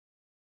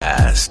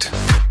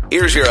Podcast.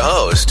 Here's your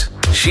host,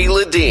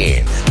 Sheila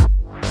Dean.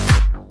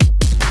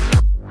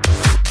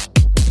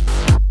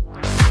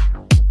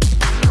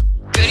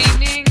 Good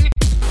evening.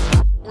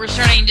 We're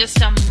starting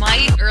just a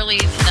mite early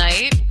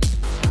tonight.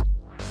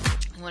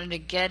 I wanted to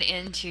get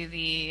into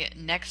the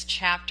next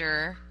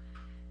chapter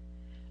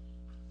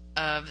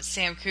of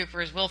Sam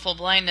Cooper's Willful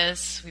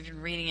Blindness. We've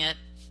been reading it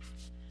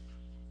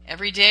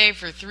every day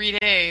for 3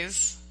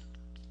 days.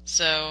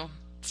 So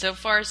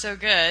far so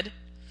good.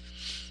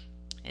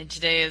 And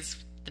today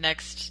is the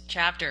next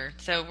chapter.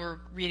 So we're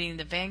reading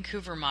the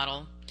Vancouver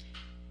model.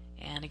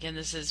 And again,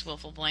 this is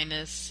Willful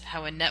Blindness,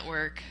 how a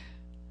network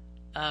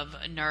of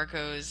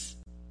narcos,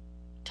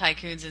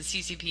 tycoons, and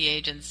CCP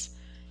agents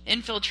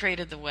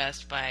infiltrated the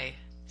West by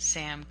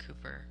Sam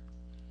Cooper.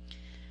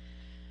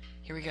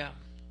 Here we go.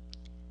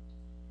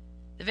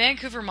 The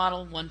Vancouver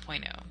Model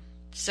 1.0.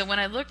 So when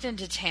I looked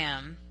into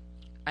Tam,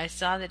 I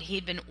saw that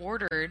he'd been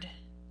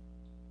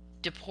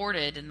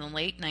deported in the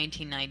late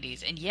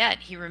 1990s, and yet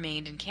he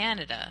remained in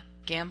Canada,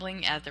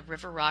 gambling at the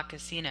River Rock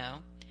Casino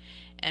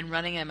and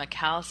running a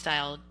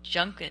Macau-style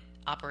junket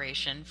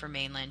operation for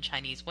mainland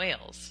Chinese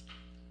whales.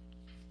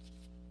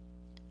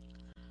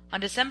 On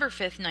December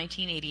 5th,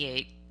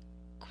 1988,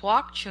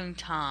 Kwok Chung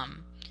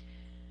Tam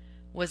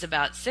was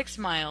about 6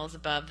 miles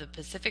above the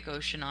Pacific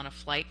Ocean on a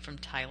flight from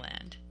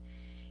Thailand.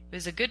 It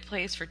was a good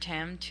place for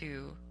Tam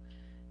to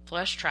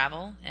flush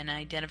travel and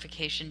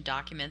identification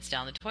documents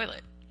down the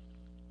toilet.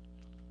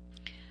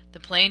 The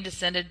plane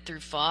descended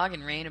through fog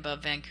and rain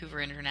above Vancouver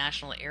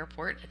International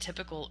Airport, a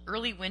typical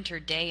early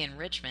winter day in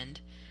Richmond,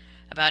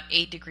 about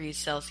 8 degrees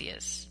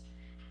Celsius.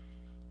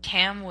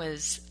 Tam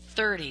was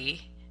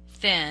 30,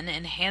 thin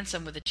and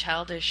handsome with a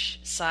childish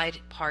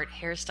side-part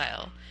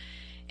hairstyle,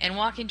 and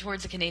walking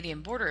towards the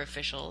Canadian border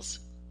officials,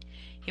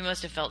 he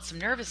must have felt some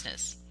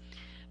nervousness,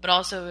 but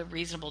also a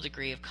reasonable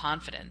degree of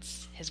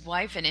confidence. His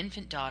wife and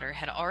infant daughter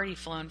had already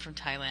flown from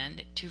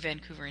Thailand to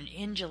Vancouver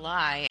in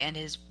July, and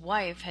his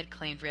wife had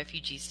claimed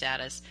refugee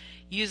status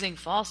using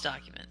false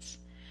documents.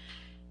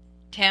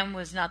 Tam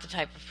was not the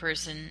type of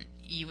person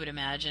you would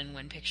imagine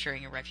when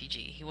picturing a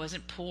refugee. He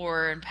wasn't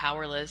poor and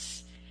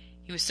powerless.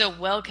 He was so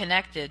well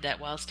connected that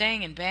while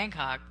staying in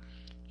Bangkok,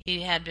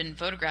 he had been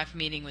photographed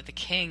meeting with the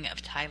king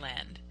of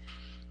Thailand.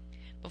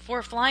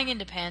 Before flying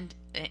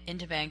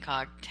into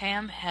Bangkok,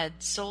 Tam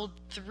had sold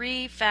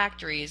 3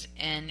 factories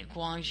in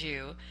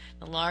Gwangju,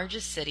 the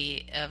largest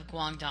city of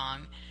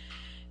Guangdong,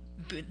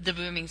 the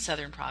booming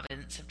southern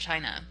province of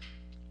China.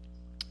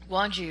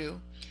 Gwangju,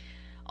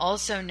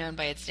 also known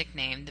by its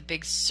nickname, the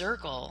Big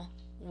Circle,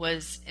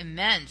 was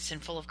immense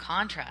and full of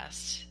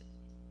contrast.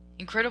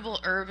 Incredible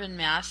urban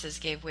masses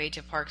gave way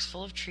to parks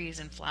full of trees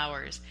and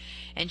flowers,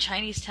 and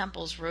Chinese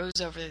temples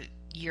rose over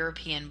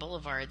European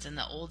boulevards in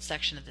the old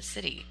section of the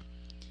city.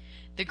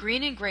 The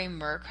green and gray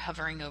murk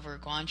hovering over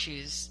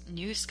Guangzhou's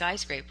new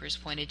skyscrapers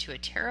pointed to a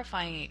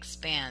terrifying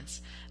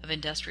expanse of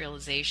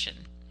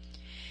industrialization.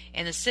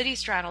 And the city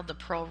straddled the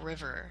Pearl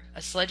River,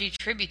 a sludgy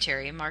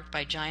tributary marked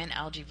by giant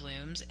algae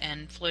blooms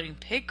and floating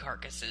pig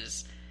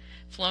carcasses,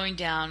 flowing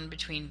down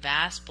between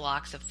vast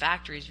blocks of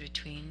factories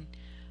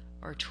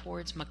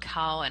towards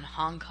Macau and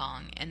Hong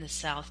Kong and the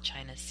South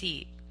China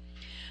Sea.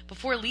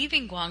 Before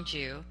leaving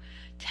Gwangju,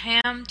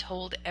 Tam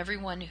told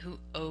everyone who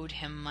owed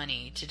him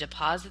money to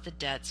deposit the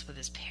debts with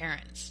his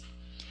parents.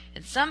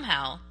 And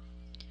somehow,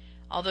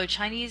 although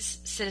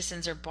Chinese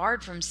citizens are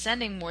barred from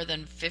sending more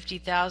than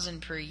 $50,000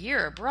 per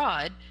year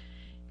abroad,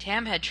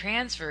 Tam had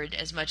transferred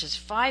as much as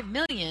 $5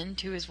 million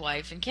to his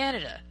wife in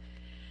Canada.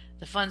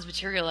 The funds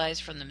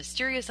materialized from the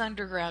mysterious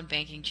underground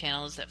banking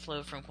channels that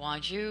flow from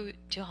Gwangju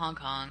to Hong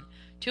Kong,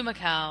 to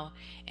Macau,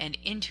 and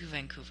into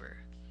Vancouver.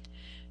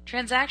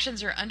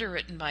 Transactions are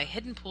underwritten by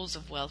hidden pools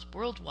of wealth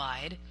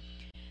worldwide,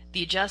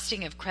 the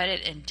adjusting of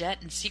credit and debt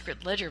and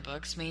secret ledger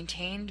books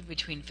maintained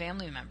between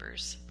family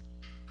members.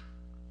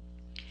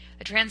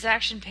 A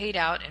transaction paid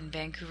out in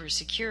Vancouver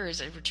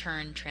secures a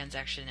return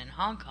transaction in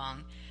Hong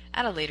Kong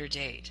at a later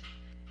date.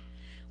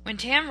 When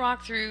Tam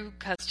walked through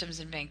customs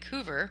in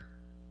Vancouver,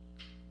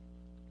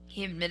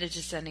 he admitted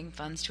to sending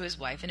funds to his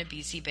wife in a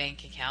BC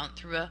bank account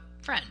through a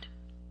friend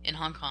in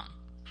Hong Kong.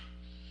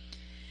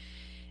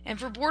 And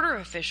for border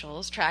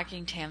officials,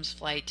 tracking Tam's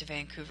flight to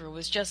Vancouver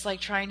was just like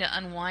trying to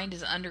unwind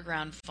his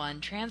underground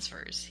fund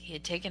transfers. He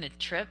had taken a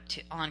trip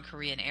on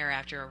Korean Air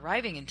after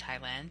arriving in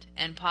Thailand,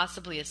 and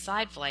possibly a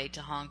side flight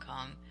to Hong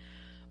Kong,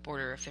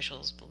 border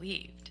officials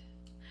believed.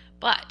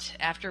 But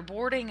after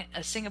boarding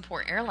a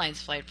Singapore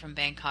Airlines flight from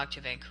Bangkok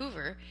to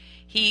Vancouver,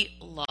 he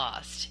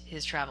lost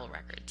his travel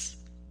records.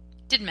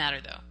 Didn't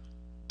matter though.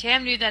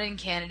 Tam knew that in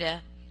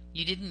Canada,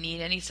 you didn't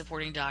need any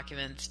supporting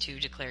documents to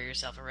declare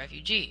yourself a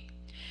refugee.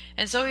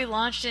 And so he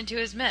launched into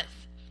his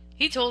myth.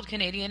 He told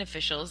Canadian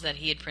officials that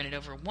he had printed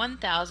over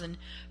 1,000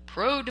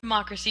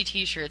 pro-democracy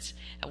t-shirts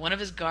at one of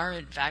his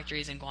garment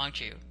factories in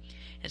Gwangju.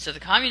 And so the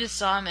communists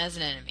saw him as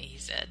an enemy, he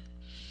said.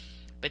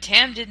 But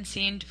Tam didn't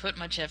seem to put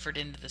much effort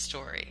into the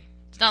story.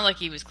 It's not like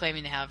he was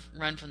claiming to have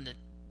run from the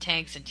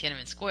tanks in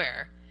Tiananmen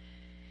Square.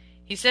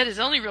 He said his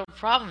only real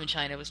problem in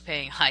China was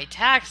paying high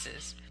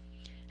taxes.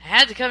 I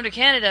had to come to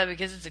Canada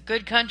because it's a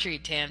good country,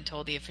 Tam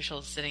told the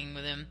officials sitting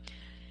with him.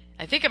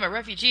 I think I'm a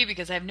refugee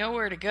because I have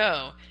nowhere to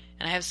go,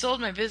 and I have sold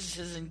my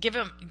businesses and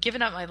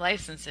given up my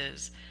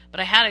licenses. But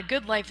I had a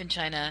good life in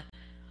China,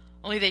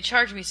 only they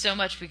charge me so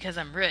much because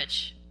I'm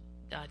rich. ...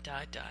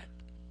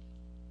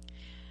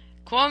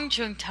 Kwong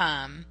Chung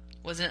Tam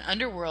was an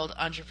underworld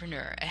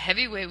entrepreneur, a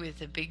heavyweight with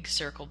the Big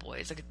Circle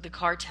Boys, the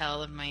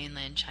cartel of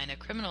mainland China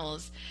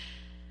criminals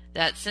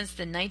that since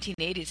the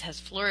 1980s has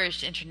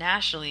flourished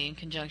internationally in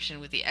conjunction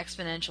with the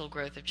exponential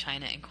growth of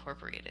China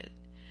Incorporated.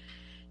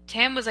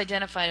 Tam was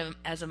identified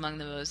as among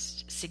the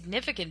most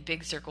significant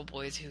Big Circle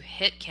Boys who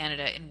hit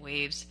Canada in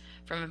waves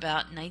from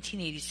about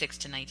 1986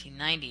 to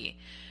 1990.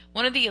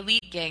 One of the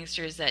elite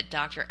gangsters that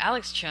Dr.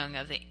 Alex Chung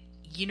of the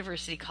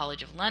University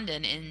College of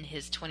London in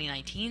his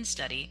 2019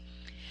 study,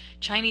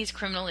 Chinese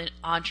criminal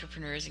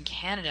entrepreneurs in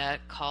Canada,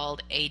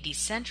 called a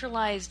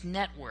decentralized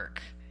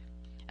network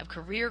of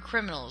career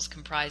criminals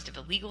comprised of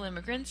illegal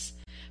immigrants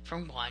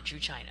from Guangzhou,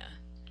 China.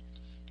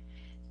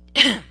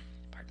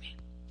 Pardon me.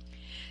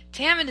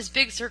 Tam and his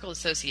Big Circle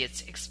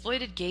associates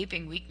exploited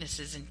gaping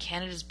weaknesses in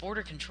Canada's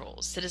border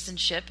controls,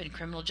 citizenship, and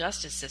criminal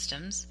justice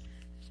systems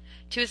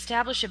to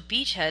establish a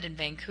beachhead in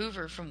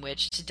Vancouver from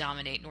which to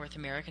dominate North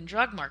American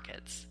drug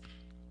markets.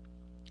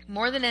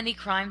 More than any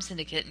crime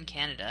syndicate in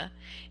Canada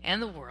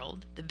and the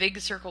world, the Big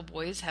Circle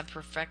Boys have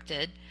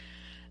perfected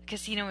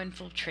casino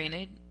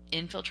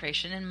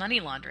infiltration and money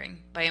laundering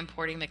by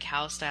importing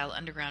Macau-style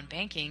underground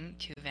banking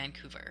to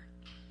Vancouver.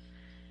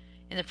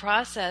 In the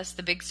process,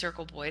 the Big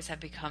Circle Boys have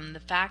become the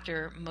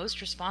factor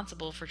most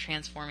responsible for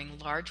transforming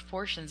large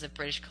portions of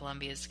British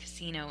Columbia's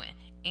casino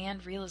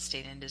and real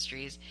estate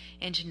industries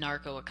into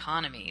narco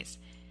economies.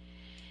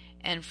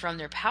 And from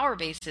their power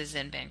bases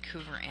in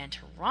Vancouver and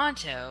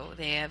Toronto,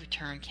 they have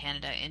turned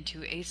Canada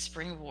into a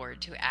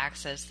springboard to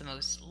access the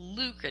most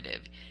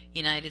lucrative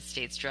United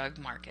States drug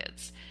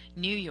markets: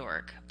 New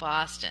York,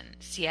 Boston,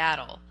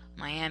 Seattle,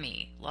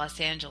 Miami, Los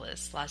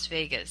Angeles, Las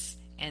Vegas,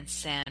 and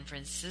San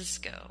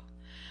Francisco,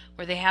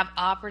 where they have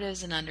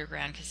operatives and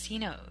underground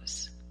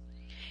casinos.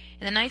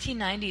 In the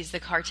 1990s, the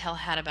cartel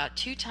had about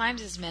 2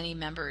 times as many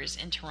members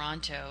in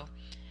Toronto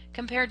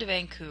compared to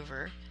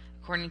Vancouver,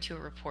 according to a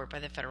report by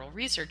the Federal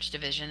Research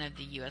Division of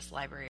the U.S.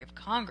 Library of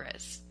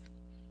Congress.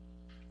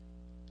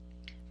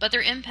 But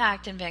their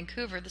impact in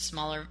Vancouver, the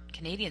smaller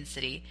Canadian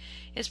city,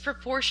 is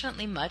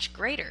proportionately much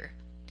greater.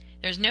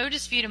 There's no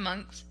dispute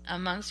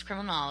amongst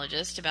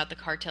criminologists about the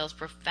cartel's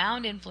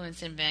profound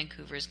influence in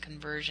Vancouver's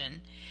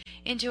conversion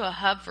into a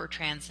hub for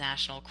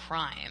transnational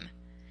crime.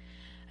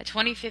 A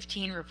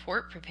 2015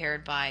 report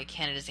prepared by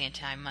Canada's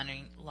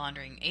anti-money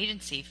laundering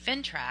agency,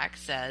 FinTrack,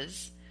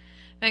 says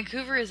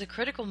Vancouver is a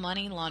critical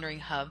money laundering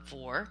hub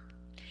for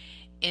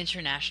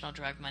international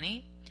drug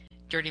money,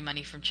 dirty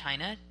money from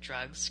China,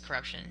 drugs,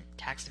 corruption,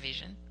 tax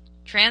evasion,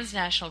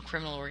 transnational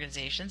criminal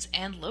organizations,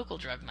 and local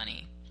drug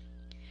money.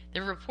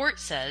 The report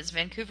says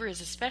Vancouver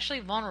is especially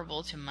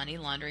vulnerable to money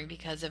laundering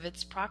because of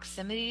its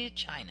proximity to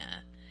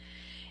China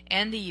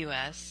and the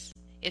U.S.,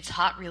 its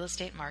hot real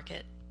estate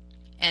market,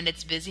 and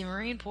its busy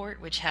marine port,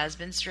 which has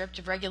been stripped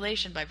of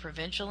regulation by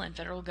provincial and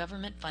federal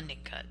government funding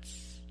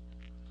cuts.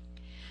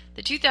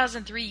 The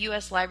 2003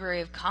 U.S.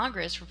 Library of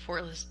Congress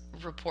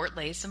report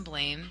lays some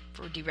blame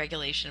for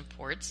deregulation of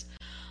ports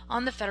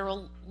on the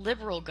federal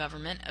Liberal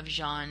government of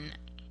Jean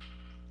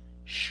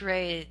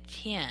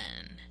Chrétien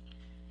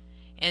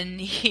in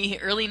the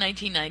early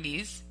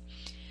 1990s,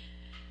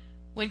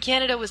 when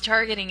Canada was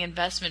targeting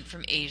investment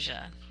from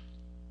Asia.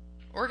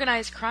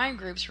 Organized crime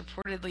groups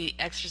reportedly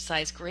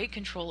exercised great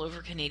control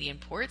over Canadian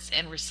ports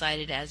and were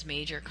cited as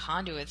major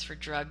conduits for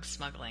drug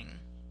smuggling,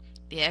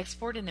 the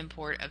export and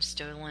import of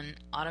stolen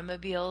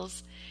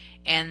automobiles,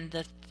 and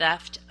the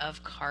theft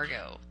of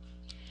cargo,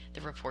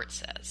 the report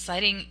says,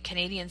 citing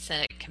Canadian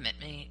Senate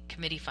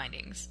committee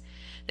findings.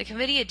 The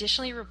committee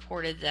additionally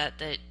reported that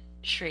the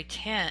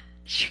Chrétien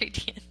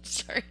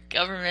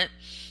government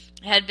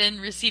had been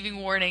receiving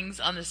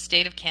warnings on the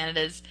state of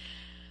Canada's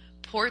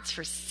ports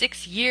for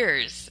 6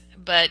 years,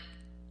 but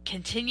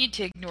continued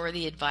to ignore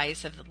the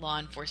advice of law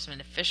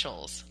enforcement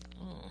officials.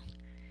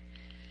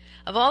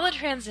 Of all the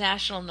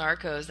transnational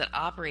narcos that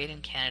operate in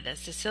Canada,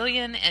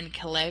 Sicilian and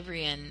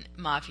Calabrian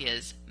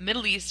mafias,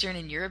 Middle Eastern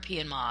and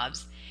European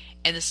mobs,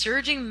 and the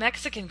surging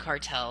Mexican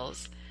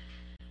cartels,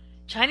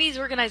 Chinese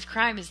organized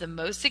crime is the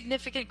most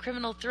significant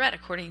criminal threat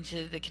according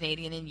to the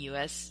Canadian and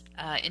U.S.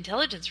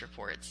 Intelligence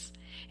reports.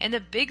 And the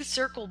Big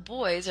Circle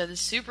Boys are the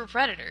super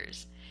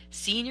predators.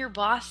 Senior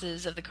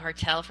bosses of the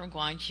cartel from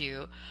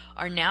Guangzhou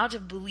are now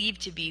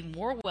believed to be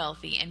more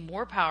wealthy and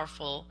more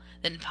powerful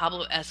than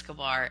Pablo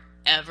Escobar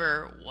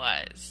ever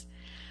was.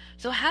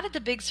 So how did the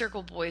Big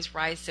Circle Boys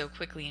rise so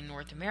quickly in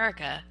North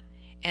America,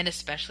 and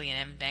especially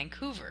in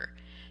Vancouver?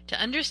 To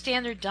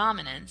understand their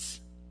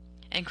dominance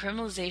and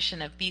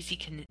criminalization of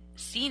BC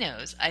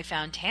casinos, I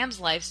found Tam's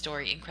life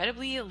story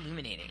incredibly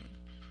illuminating. ...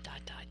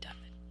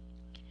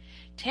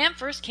 Tam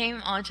first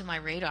came onto my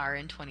radar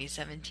in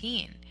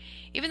 2017,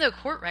 even though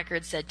court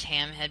records said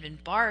Tam had been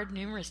barred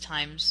numerous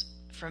times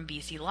from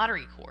BC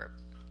Lottery Corp.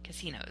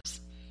 casinos.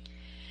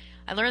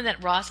 I learned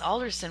that Ross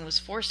Alderson was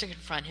forced to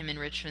confront him in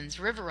Richmond's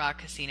River Rock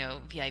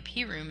Casino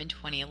VIP room in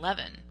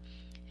 2011.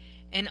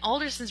 In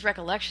Alderson's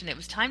recollection, it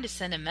was time to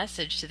send a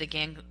message to the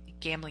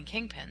gambling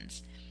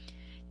kingpins.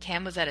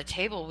 Tam was at a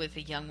table with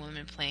a young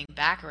woman playing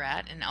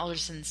baccarat, and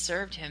Alderson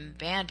served him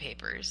band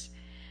papers.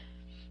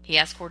 He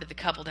escorted the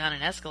couple down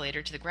an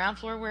escalator to the ground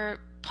floor where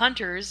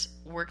punters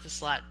worked the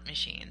slot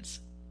machines.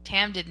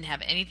 Tam didn't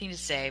have anything to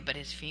say, but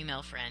his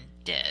female friend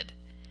did.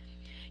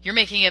 "You're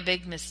making a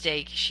big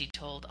mistake," she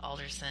told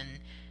Alderson.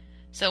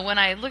 So when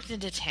I looked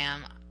into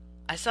Tam,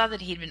 I saw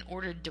that he'd been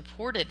ordered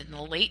deported in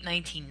the late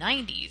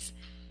 1990s,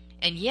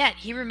 and yet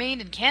he remained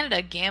in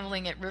Canada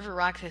gambling at River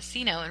Rock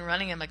Casino and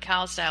running a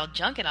Macau-style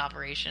junket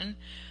operation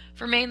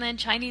for mainland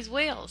Chinese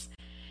whales.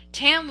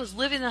 Tam was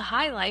living the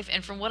high life,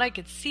 and from what I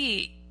could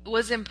see,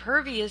 was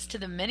impervious to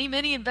the many,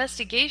 many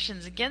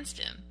investigations against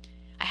him.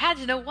 I had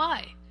to know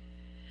why.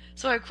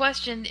 So I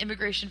questioned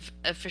immigration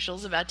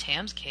officials about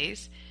Tam's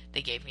case.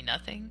 They gave me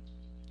nothing.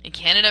 In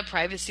Canada,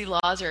 privacy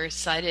laws are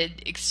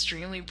cited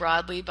extremely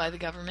broadly by the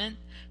government,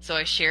 so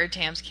I shared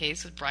Tam's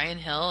case with Brian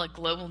Hill, a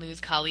Global News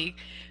colleague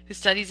who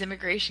studies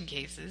immigration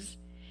cases.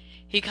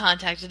 He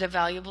contacted a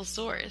valuable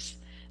source.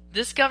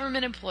 This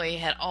government employee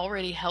had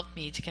already helped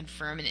me to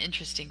confirm an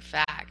interesting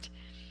fact.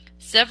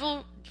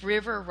 Several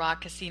River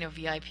Rock Casino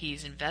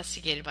VIPs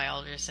investigated by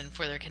Alderson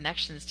for their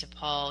connections to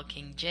Paul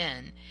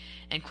King-jin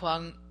and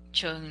Kwang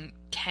Chung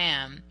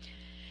Tam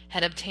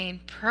had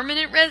obtained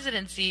permanent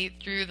residency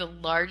through the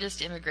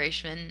largest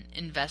immigration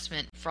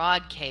investment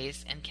fraud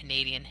case in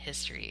Canadian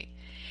history.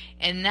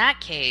 In that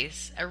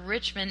case, a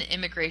Richmond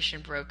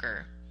immigration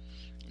broker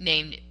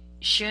named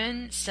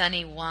Shun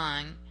Sunny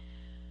Wang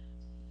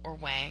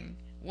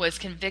was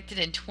convicted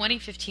in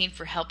 2015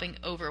 for helping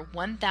over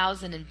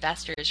 1,000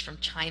 investors from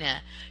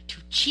China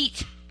to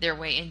cheat their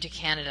way into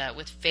Canada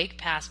with fake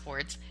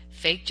passports,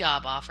 fake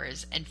job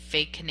offers, and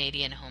fake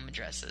Canadian home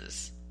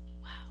addresses.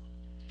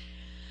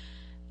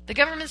 The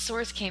government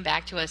source came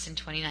back to us in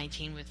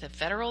 2019 with a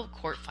federal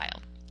court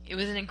file. It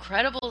was an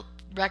incredible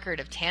record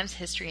of Tam's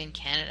history in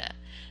Canada.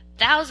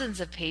 Thousands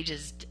of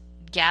pages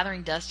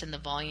gathering dust in the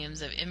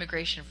volumes of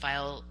immigration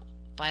file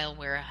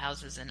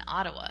warehouses in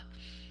Ottawa.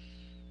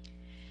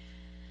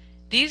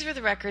 These were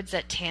the records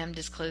that Tam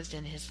disclosed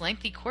in his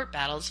lengthy court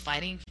battles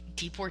fighting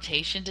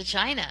deportation to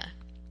China.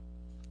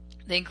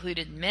 They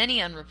included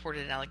many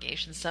unreported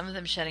allegations, some of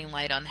them shedding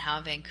light on how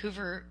the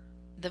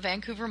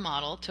Vancouver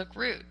model took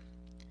root.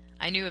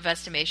 I knew of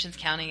estimations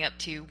counting up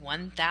to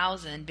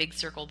 1,000 Big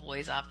Circle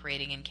boys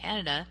operating in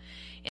Canada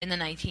in the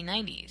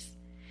 1990s.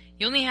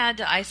 You only had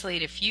to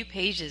isolate a few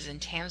pages in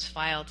Tam's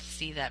file to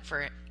see that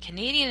for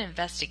Canadian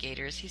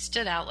investigators, he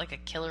stood out like a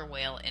killer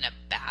whale in a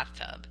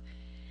bathtub.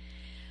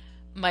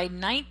 By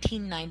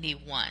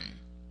 1991,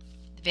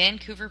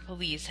 Vancouver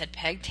police had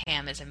pegged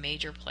Tam as a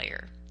major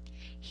player.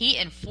 He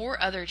and 4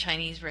 other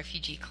Chinese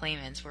refugee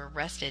claimants were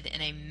arrested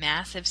in a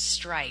massive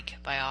strike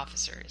by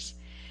officers.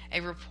 A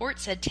report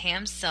said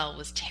Tam's cell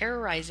was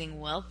terrorizing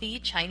wealthy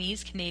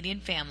Chinese-Canadian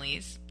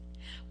families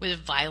with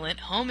violent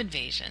home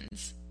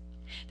invasions.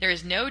 There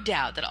is no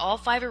doubt that all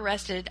 5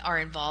 arrested are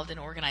involved in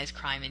organized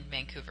crime in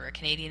Vancouver, a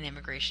Canadian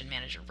immigration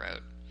manager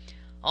wrote.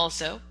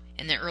 Also,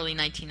 in the early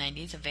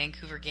 1990s, a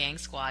Vancouver gang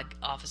squad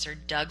officer,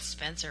 Doug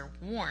Spencer,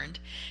 warned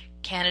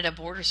Canada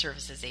Border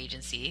Services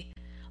Agency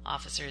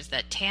officers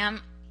that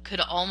Tam could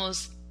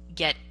almost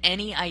get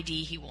any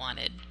ID he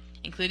wanted,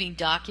 including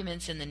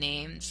documents in the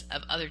names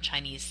of other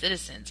Chinese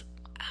citizens.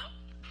 Wow.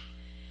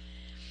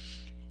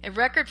 A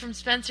record from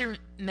Spencer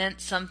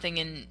meant something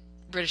in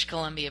British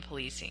Columbia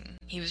policing.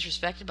 He was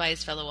respected by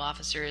his fellow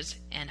officers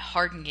and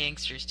hardened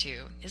gangsters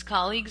too. His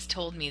colleagues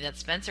told me that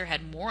Spencer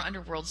had more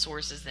underworld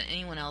sources than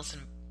anyone else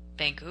in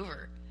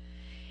Vancouver.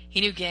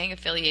 He knew gang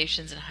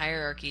affiliations and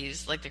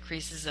hierarchies like the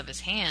creases of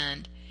his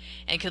hand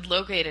and could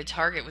locate a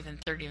target within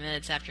 30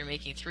 minutes after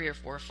making 3 or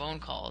 4 phone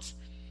calls.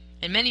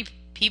 And many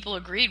people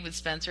agreed with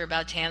Spencer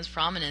about Tam's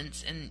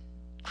prominence in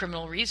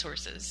criminal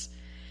resources.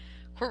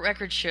 Court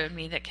records showed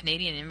me that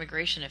Canadian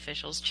immigration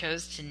officials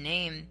chose to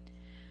name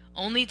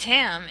only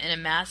Tam in a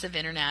massive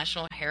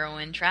international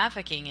heroin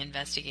trafficking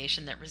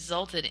investigation that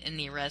resulted in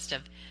the arrest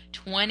of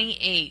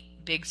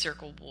 28 Big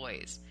Circle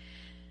boys.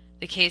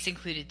 The case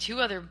included 2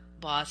 other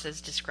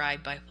bosses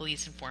described by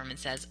police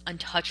informants as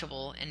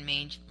untouchable in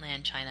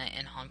mainland China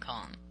and Hong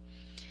Kong.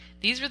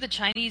 These were the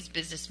Chinese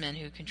businessmen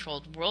who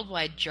controlled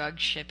worldwide drug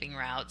shipping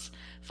routes,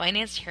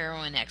 financed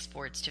heroin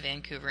exports to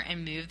Vancouver,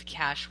 and moved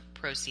cash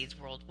proceeds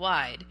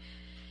worldwide.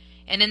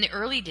 And in the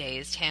early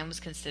days, Tam was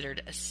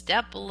considered a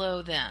step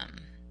below them.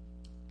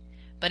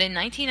 But in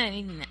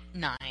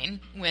 1999,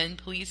 when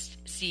police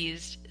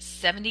seized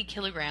 70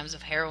 kilograms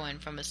of heroin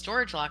from a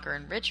storage locker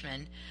in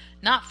Richmond,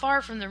 not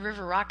far from the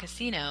River Rock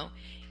Casino,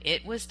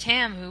 it was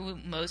Tam who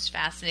most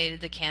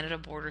fascinated the Canada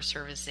Border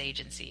Service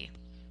Agency.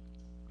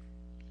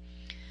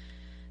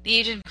 The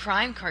Asian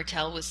crime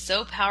cartel was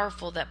so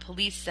powerful that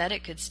police said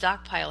it could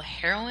stockpile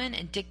heroin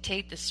and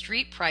dictate the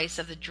street price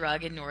of the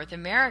drug in North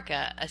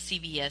America, a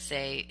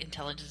CBSA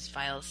intelligence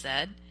file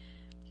said.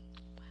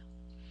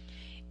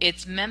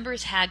 Its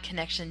members had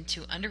connection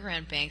to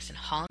underground banks in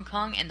Hong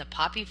Kong and the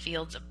poppy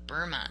fields of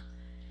Burma.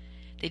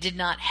 They did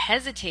not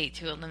hesitate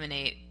to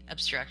eliminate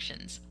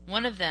obstructions.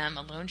 One of them,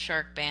 a loan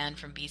shark banned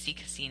from BC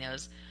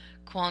casinos,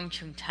 Kwang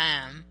Chung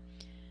Tam,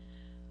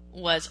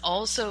 was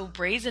also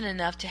brazen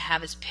enough to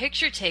have his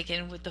picture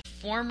taken with the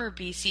former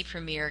BC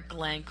Premier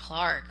Glenn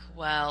Clark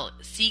while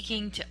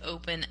seeking to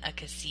open a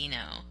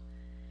casino.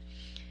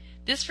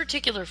 This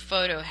particular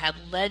photo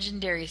had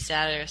legendary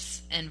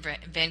status in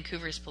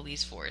Vancouver's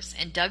police force,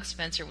 and Doug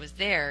Spencer was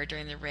there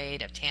during the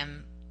raid of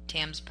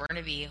Tam's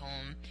Burnaby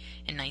home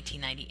in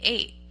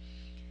 1998.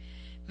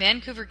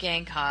 Vancouver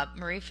gang cop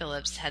Murray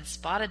Phillips had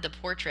spotted the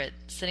portrait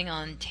sitting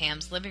on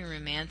Tam's living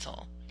room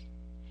mantel.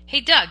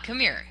 "Hey Doug, come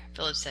here,"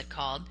 Phillips had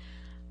called.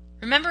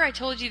 "Remember I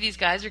told you these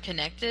guys are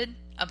connected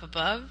up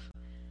above?"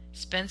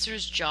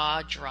 Spencer's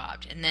jaw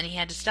dropped, and then he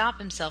had to stop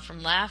himself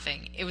from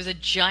laughing. It was a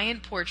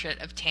giant portrait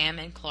of Tam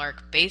and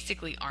Clark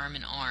basically arm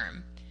in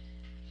arm.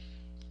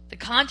 The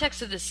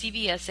context of the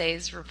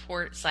CBSA's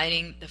report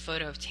citing the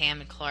photo of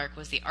Tam and Clark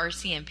was the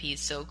RCMP's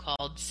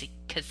so-called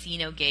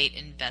Casino Gate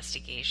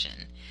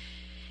investigation.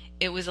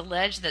 It was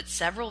alleged that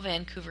several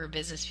Vancouver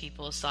business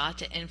people sought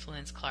to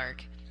influence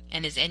Clark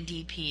and his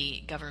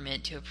NDP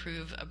government to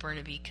approve a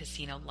Burnaby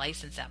casino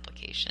license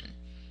application.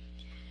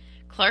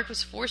 Clark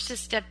was forced to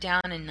step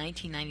down in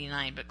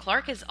 1999, but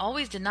Clark has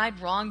always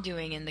denied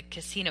wrongdoing in the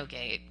Casino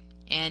Gate,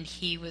 and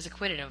he was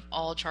acquitted of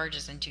all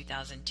charges in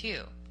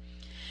 2002.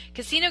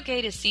 Casino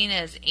Gate is seen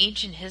as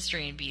ancient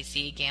history in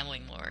BC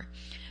gambling lore,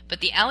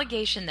 but the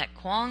allegation that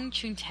Kwang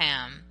Chung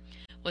Tam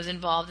was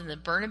involved in the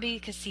Burnaby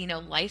casino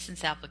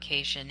license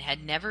application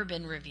had never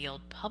been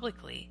revealed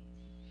publicly.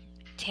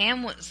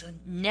 Tam was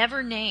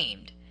never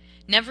named,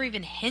 never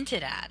even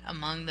hinted at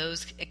among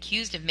those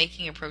accused of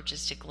making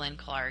approaches to Glenn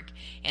Clark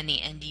and the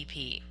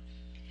NDP.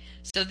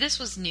 So this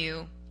was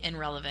new and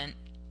relevant,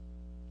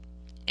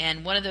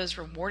 and one of those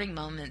rewarding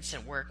moments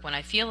at work when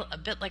I feel a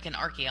bit like an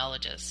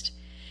archaeologist.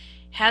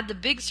 Had the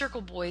Big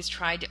Circle boys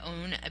tried to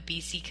own a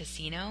BC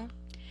casino?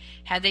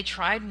 Had they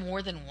tried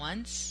more than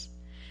once?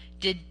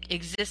 Did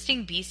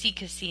existing BC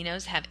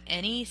casinos have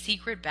any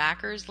secret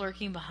backers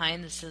lurking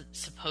behind the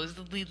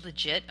supposedly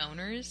legit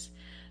owners?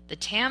 The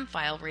Tam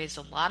file raised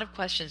a lot of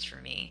questions for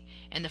me,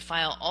 and the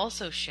file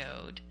also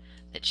showed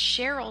that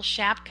Cheryl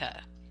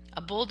Shapka,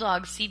 a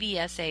Bulldog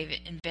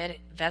CBSA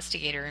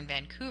investigator in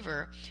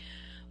Vancouver,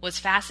 was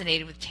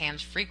fascinated with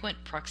Tam's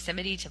frequent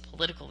proximity to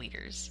political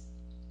leaders.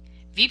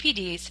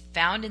 VPDs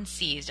found and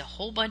seized a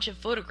whole bunch of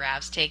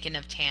photographs taken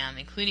of Tam,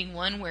 including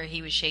one where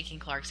he was shaking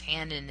Clark's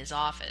hand in his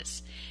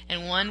office,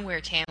 and one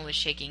where Tam was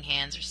shaking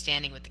hands or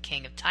standing with the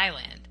King of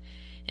Thailand.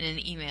 In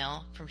an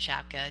email from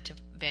Shapka to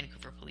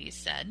Vancouver police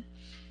said,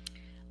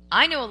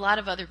 "I know a lot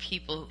of other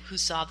people who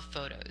saw the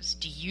photos.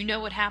 Do you know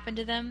what happened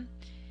to them?"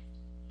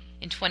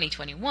 In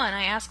 2021,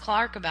 I asked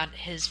Clark about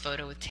his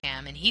photo with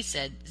Tam, and he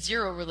said,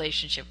 "Zero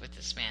relationship with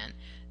this man.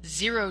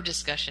 Zero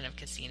discussion of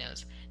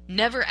casinos.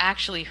 Never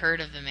actually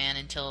heard of the man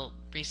until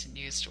recent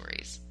news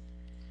stories." ...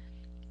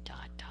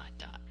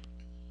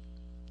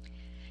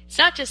 It's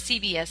not just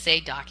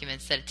CBSA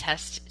documents that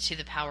attest to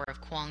the power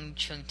of Kwang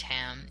Chung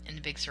Tam and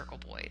the Big Circle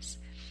boys.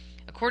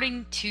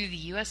 According to the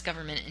U.S.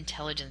 government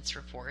intelligence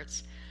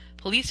reports,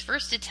 police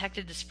first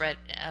detected the spread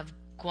of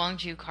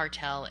Guangzhou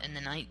cartel in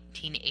the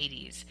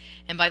 1980s,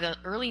 and by the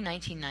early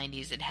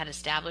 1990s it had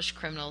established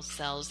criminal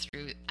cells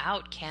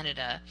throughout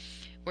Canada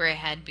where it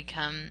had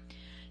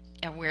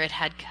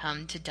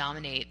come to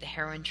dominate the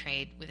heroin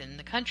trade within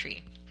the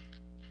country.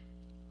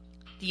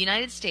 The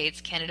United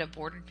States-Canada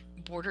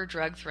Border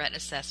Drug Threat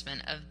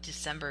Assessment of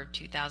December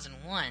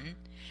 2001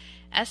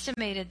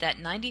 estimated that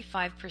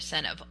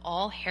 95% of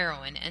all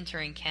heroin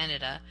entering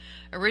Canada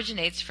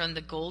originates from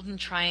the Golden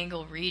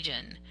Triangle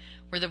region,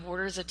 where the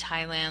borders of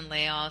Thailand,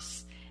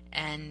 Laos,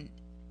 and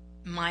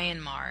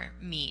Myanmar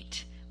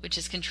meet, which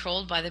is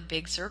controlled by the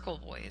Big Circle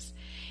boys.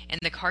 And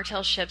the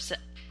cartel ships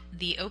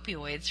the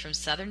opioids from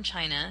southern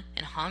China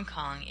and Hong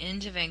Kong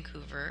into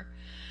Vancouver,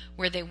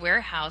 where they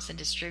warehouse and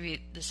distribute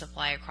the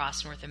supply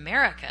across North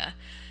America,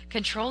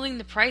 controlling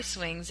the price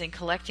swings and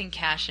collecting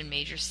cash in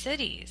major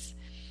cities.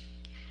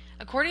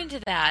 According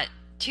to that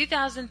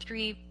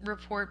 2003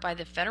 report by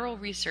the Federal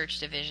Research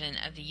Division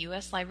of the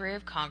U.S. Library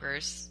of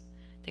Congress,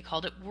 they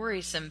called it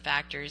worrisome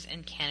factors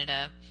in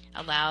Canada,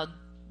 allowed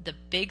the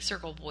Big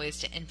Circle boys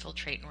to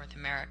infiltrate North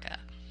America.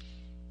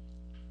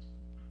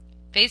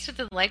 Faced with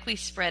the likely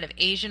spread of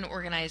Asian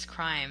organized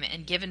crime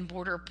and given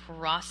border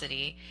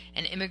porosity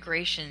and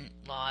immigration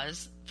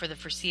laws for the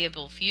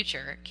foreseeable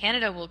future,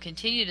 Canada will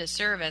continue to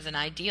serve as an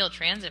ideal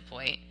transit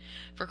point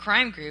for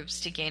crime groups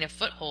to gain a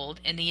foothold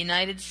in the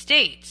United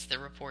States, the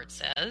report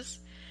says.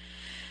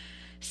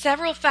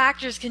 Several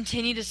factors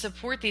continue to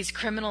support these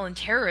criminal and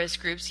terrorist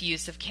groups'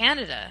 use of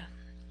Canada.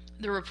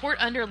 The report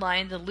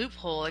underlined the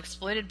loophole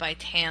exploited by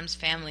Tam's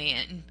family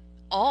and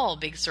all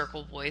Big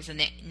Circle boys in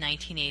the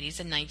 1980s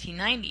and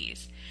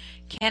 1990s.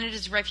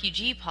 Canada's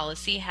refugee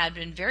policy had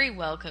been very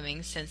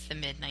welcoming since the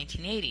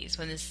mid-1980s,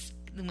 when the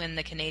when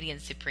the Canadian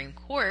Supreme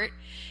Court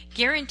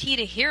guaranteed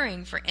a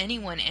hearing for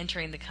anyone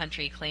entering the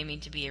country claiming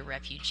to be a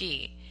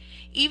refugee,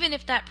 even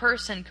if that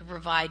person could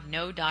provide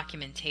no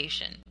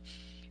documentation.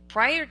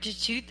 Prior to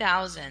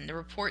 2000, the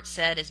report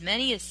said as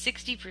many as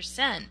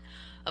 60%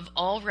 of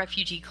all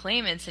refugee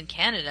claimants in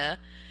Canada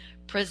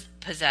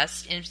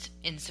possessed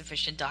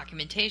insufficient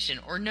documentation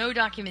or no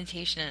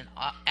documentation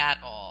at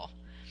all.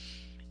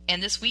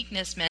 And this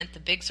weakness meant the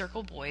Big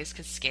Circle Boys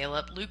could scale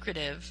up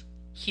lucrative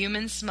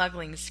human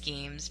smuggling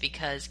schemes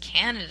because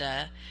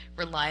Canada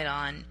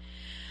relied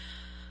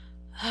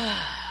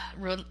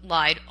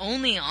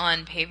only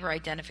on paper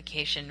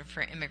identification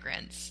for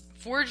immigrants,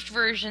 forged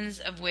versions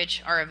of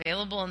which are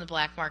available in the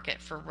black market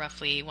for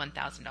roughly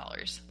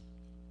 $1,000.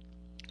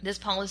 This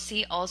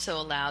policy also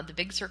allowed the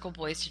Big Circle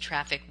Boys to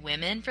traffic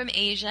women from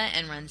Asia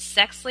and run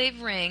sex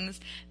slave rings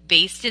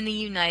based in the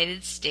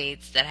United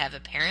States that have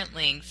apparent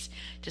links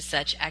to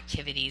such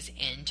activities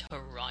in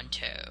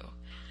Toronto.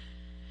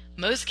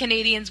 Most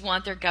Canadians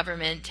want their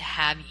government to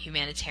have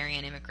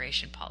humanitarian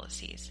immigration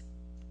policies.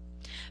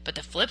 But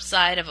the flip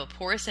side of a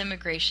porous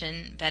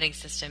immigration vetting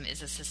system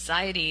is a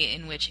society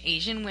in which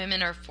Asian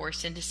women are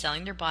forced into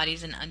selling their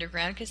bodies in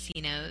underground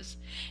casinos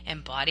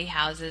and bawdy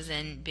houses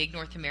in big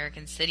North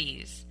American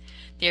cities.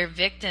 They are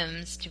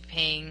victims to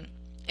paying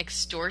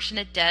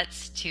extortionate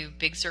debts to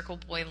Big Circle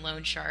Boy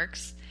loan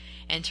sharks,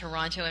 and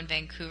Toronto and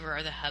Vancouver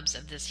are the hubs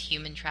of this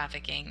human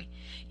trafficking,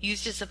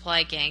 used to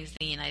supply gangs in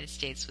the United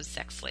States with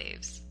sex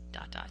slaves. ...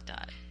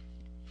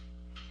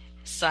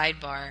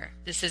 Sidebar,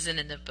 this isn't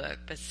in the book,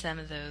 but some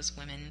of those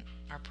women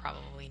are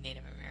probably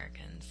Native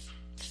Americans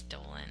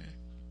stolen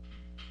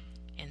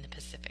in the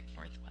Pacific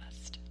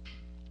Northwest.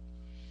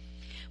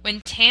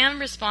 When Tam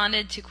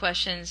responded to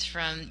questions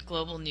from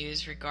Global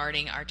News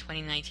regarding our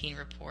 2019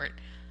 report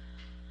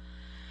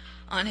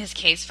on his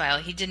case file,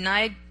 he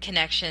denied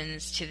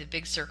connections to the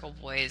Big Circle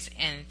Boys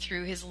and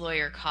through his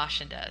lawyer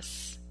cautioned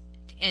us.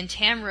 And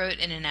Tam wrote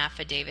in an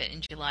affidavit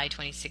in July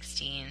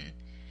 2016,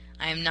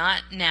 "I am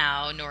not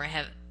now, nor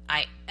have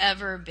I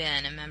ever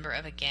been a member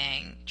of a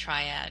gang,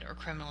 triad, or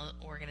criminal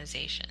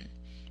organization.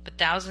 But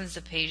thousands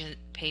of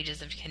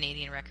pages of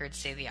Canadian records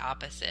say the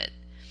opposite.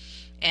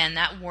 And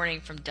that warning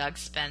from Doug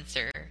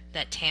Spencer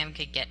that Tam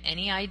could get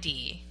any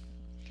ID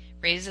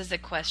raises a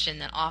question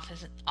that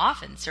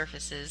often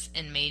surfaces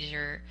in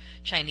major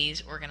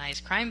Chinese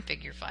organized crime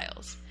figure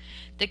files.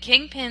 The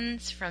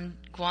kingpins from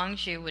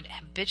Guangzhou would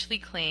habitually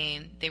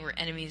claim they were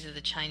enemies of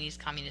the Chinese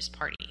Communist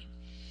Party,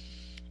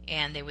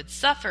 and they would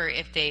suffer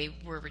if they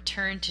were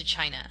returned to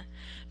China.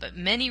 But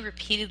many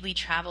repeatedly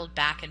traveled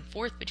back and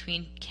forth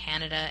between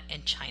Canada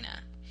and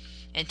China.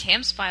 And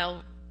Tam's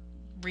file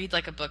read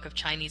like a book of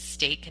Chinese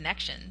state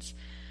connections.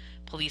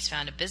 Police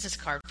found a business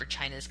card for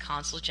China's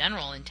Consul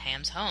General in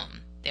Tam's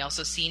home. They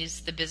also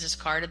seized the business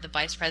card of the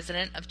Vice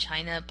President of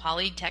China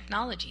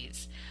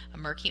Polytechnologies, a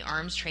murky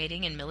arms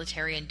trading and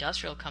military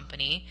industrial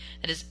company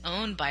that is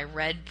owned by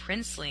Red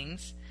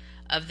Princelings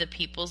of the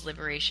People's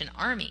Liberation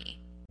Army.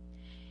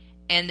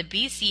 And the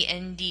BC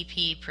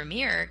NDP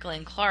Premier,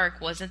 Glenn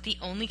Clark, wasn't the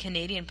only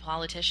Canadian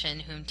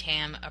politician whom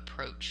Tam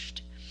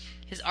approached.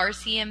 His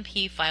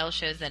RCMP file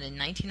shows that in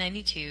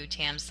 1992,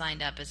 Tam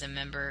signed up as a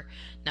member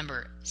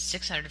number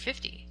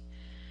 650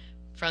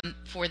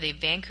 for the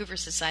Vancouver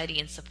Society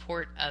in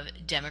Support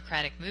of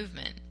Democratic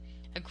Movement,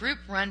 a group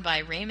run by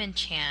Raymond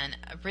Chan,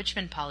 a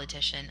Richmond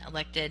politician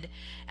elected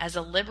as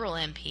a Liberal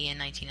MP in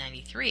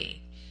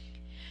 1993.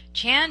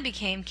 Chan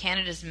became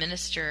Canada's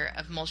Minister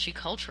of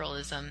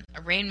Multiculturalism,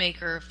 a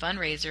rainmaker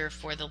fundraiser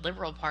for the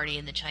Liberal Party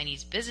in the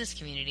Chinese business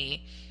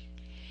community,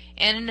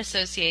 and an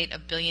associate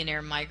of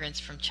billionaire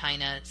migrants from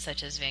China,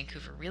 such as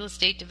Vancouver real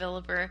estate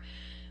developer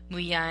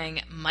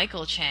Muyang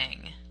Michael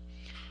Chang.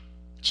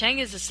 Chang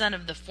is the son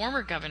of the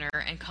former governor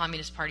and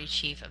Communist Party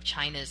chief of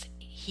China's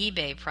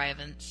Hebei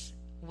province,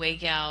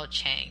 Weigao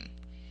Chang.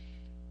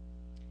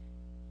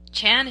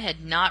 Chan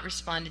had not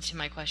responded to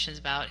my questions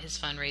about his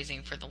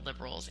fundraising for the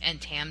Liberals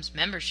and Tam's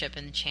membership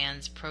in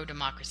Chan's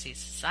pro-democracy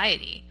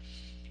society.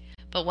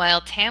 But while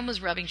Tam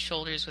was rubbing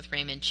shoulders with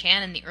Raymond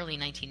Chan in the early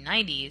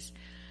 1990s,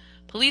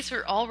 police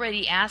were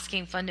already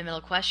asking fundamental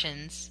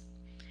questions.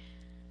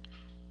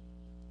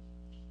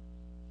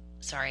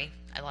 Sorry,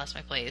 I lost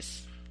my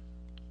place.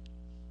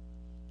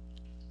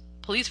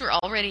 Police were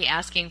already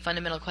asking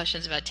fundamental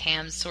questions about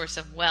Tam's source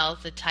of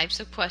wealth, the types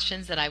of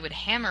questions that I would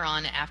hammer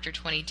on after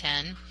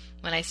 2010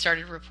 when I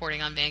started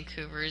reporting on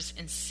Vancouver's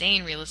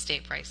insane real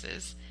estate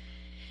prices.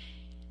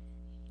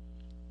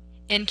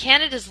 In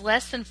Canada's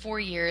less than 4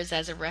 years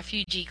as a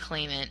refugee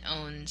claimant,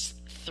 owns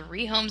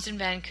 3 homes in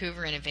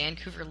Vancouver and a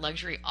Vancouver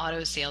luxury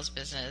auto sales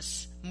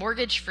business,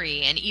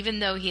 mortgage-free, and even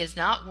though he has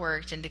not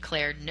worked and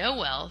declared no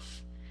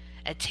wealth,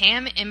 a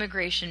Tam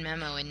immigration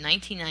memo in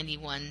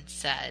 1991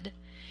 said,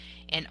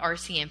 and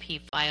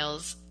RCMP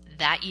files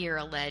that year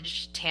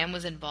alleged Tam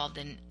was involved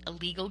in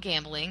illegal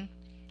gambling,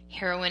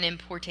 heroin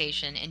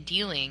importation and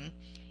dealing,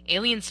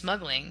 alien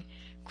smuggling,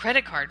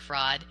 credit card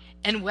fraud,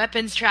 and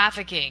weapons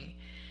trafficking.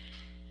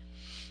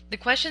 The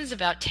questions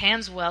about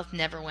Tam's wealth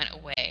never went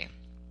away.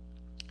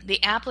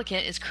 The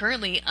applicant is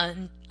currently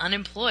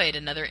unemployed,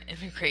 another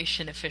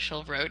immigration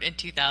official wrote in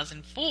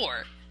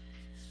 2004.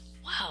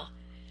 Wow.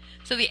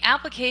 So the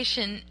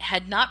application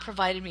had not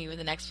provided me with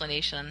an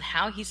explanation on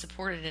how he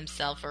supported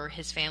himself or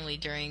his family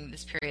during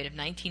this period of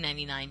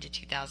 1999 to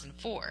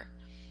 2004.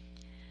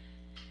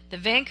 The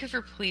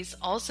Vancouver police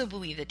also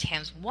believe that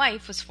Tam's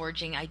wife was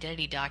forging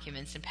identity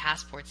documents and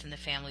passports in the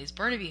family's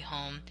Burnaby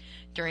home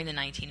during the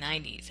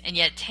 1990s, and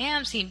yet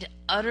Tam seemed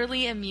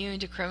utterly immune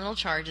to criminal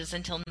charges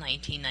until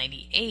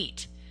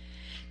 1998.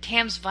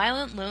 Tam's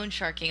violent loan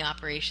sharking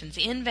operations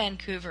in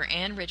Vancouver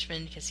and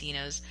Richmond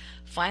casinos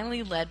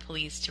finally led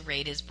police to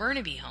raid his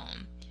Burnaby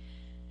home.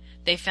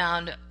 They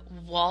found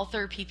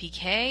Walther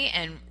PPK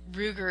and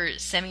Ruger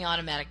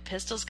semi-automatic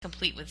pistols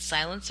complete with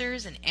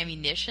silencers and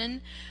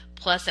ammunition,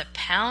 plus a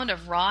pound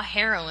of raw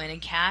heroin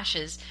and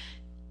caches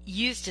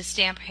used to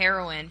stamp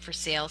heroin for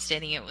sale,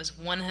 stating it was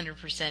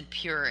 100%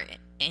 pure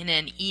in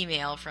an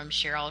email from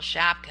Cheryl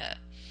Shapka.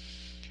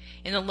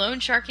 In the loan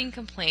sharking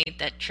complaint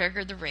that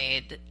triggered the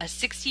raid, a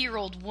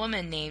 60-year-old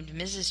woman named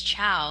Mrs.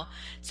 Chow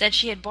said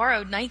she had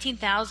borrowed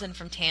 $19,000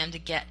 from Tam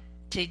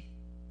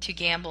to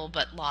gamble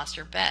but lost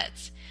her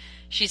bets.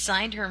 She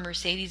signed her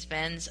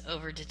Mercedes-Benz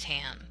over to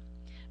Tam,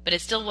 but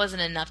it still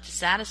wasn't enough to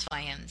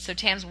satisfy him. So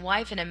Tam's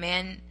wife and a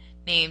man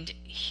named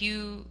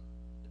Hugh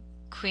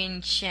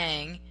Quinn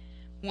Chang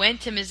went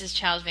to Mrs.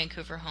 Chow's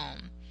Vancouver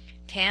home.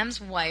 Tam's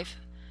wife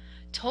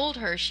told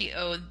her she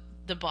owed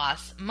the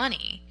boss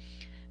money.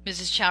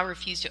 Mrs. Chow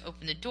refused to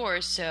open the door,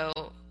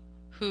 so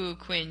Hu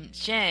Quinn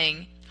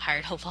Chang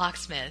hired a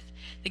locksmith.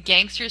 The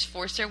gangsters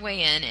forced their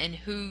way in, and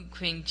Hu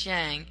Quinn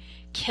Chang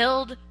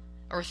killed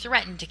or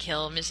threatened to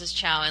kill Mrs.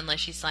 Chow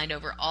unless she signed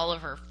over all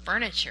of her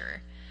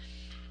furniture.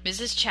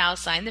 Mrs. Chow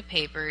signed the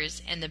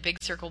papers, and the Big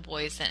Circle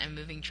boys sent a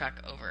moving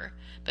truck over.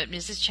 But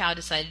Mrs. Chow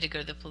decided to go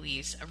to the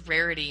police, a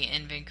rarity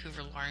in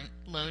Vancouver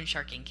loan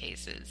sharking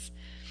cases.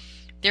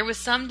 There was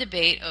some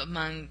debate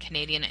among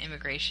Canadian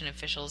immigration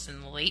officials in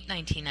the late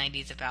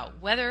 1990s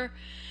about whether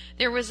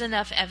there was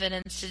enough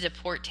evidence to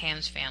deport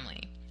Tam's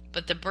family.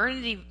 But the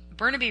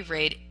Burnaby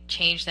raid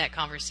changed that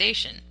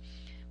conversation.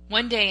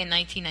 One day in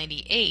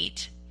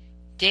 1998,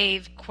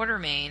 Dave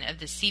Quatermain of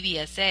the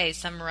CBSA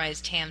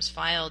summarized Tam's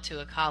file to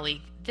a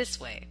colleague this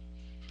way.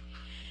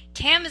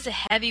 Tam is a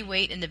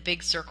heavyweight in the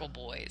Big Circle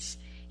boys.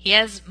 He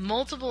has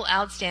multiple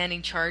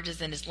outstanding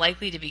charges and is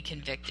likely to be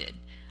convicted.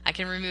 I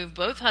can remove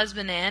both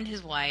husband and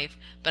his wife,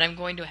 but I'm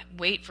going to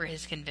wait for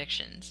his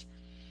convictions.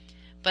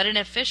 But an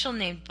official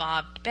named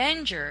Bob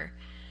Benger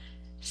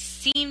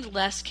seemed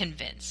less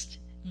convinced.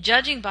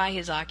 Judging by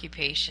his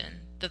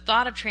occupation, the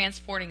thought of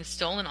transporting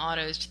stolen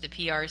autos to the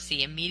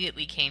PRC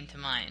immediately came to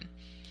mind.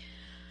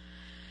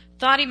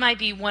 Thought he might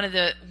be one of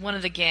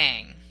the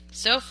gang.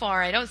 So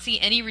far, I don't see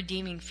any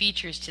redeeming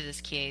features to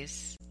this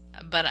case,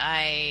 but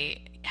I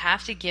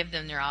have to give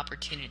them their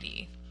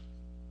opportunity.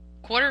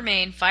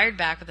 Quatermain fired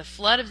back with a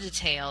flood of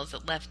details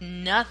that left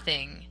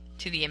nothing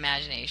to the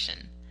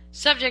imagination.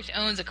 Subject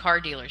owns a car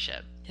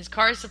dealership. His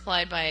car is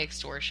supplied by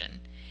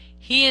extortion.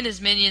 He and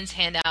his minions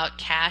hand out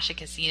cash at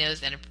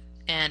casinos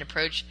and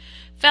approach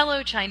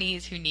fellow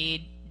Chinese who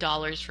need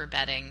dollars for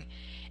betting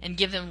and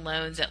give them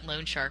loans at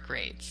loan shark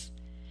rates.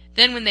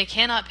 Then when they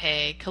cannot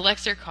pay,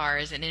 collects their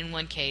cars and, in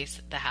one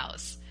case, the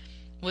house.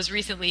 Was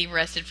recently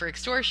arrested for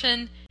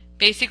extortion.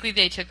 Basically,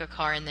 they took a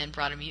car and then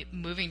brought a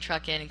moving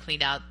truck in and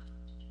cleaned out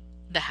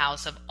the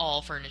house of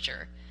all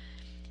furniture.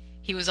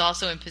 He was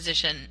also in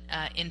possession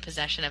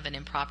of an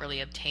improperly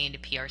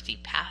obtained PRC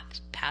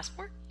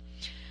passport.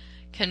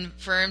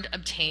 Confirmed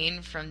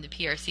obtained from the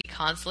PRC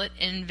consulate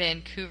in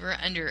Vancouver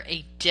under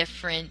a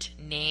different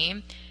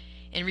name.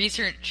 In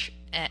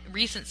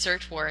recent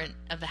search warrant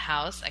of the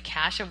house, a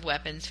cache of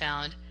weapons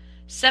found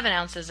 7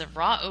 ounces of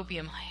raw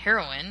opium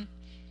heroin,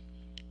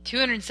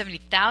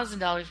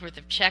 $270,000 worth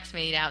of checks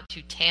made out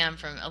to Tam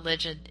from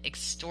alleged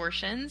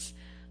extortions,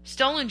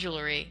 stolen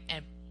jewelry,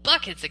 and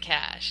buckets of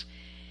cash.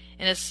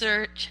 In a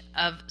search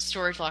of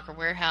storage locker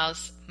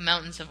warehouse,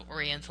 mountains of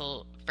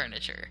oriental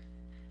furniture.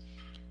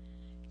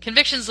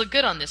 Convictions look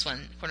good on this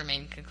one,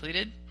 Quatermain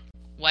concluded.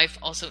 Wife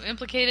also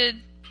implicated.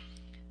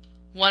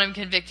 Want him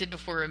convicted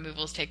before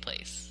removals take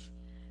place.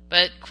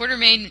 But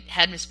Quatermain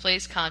had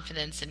misplaced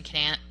confidence in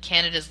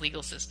Canada's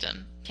legal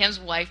system. Tam's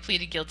wife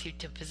pleaded guilty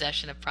to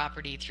possession of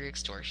property through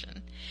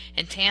extortion,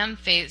 and Tam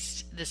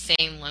faced the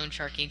same loan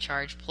sharking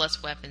charge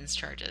plus weapons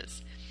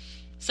charges.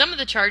 Some of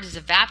the charges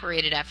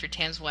evaporated after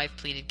Tam's wife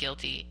pleaded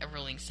guilty, a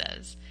ruling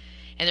says,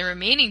 and the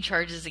remaining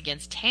charges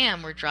against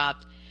Tam were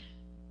dropped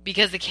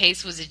because the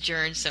case was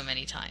adjourned so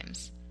many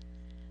times.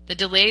 The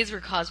delays were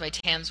caused by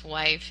Tam's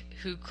wife,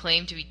 who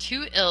claimed to be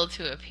too ill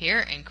to appear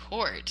in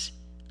court.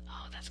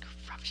 Oh, that's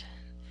corruption.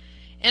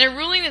 In a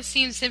ruling that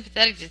seemed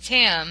sympathetic to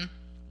Tam,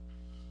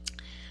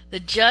 the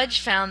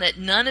judge found that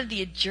none of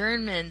the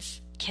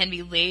adjournments can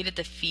be laid at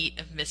the feet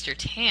of Mr.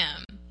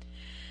 Tam.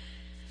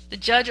 The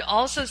judge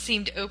also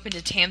seemed open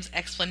to Tam's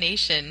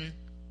explanation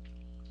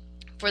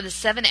for the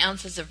 7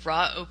 ounces of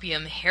raw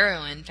opium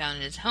heroin found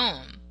in his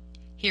home.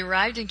 He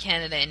arrived in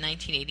Canada in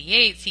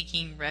 1988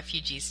 seeking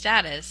refugee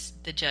status,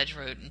 the judge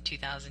wrote in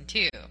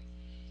 2002.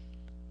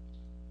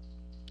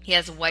 He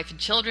has a wife and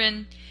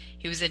children.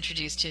 He was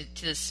introduced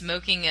to the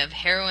smoking of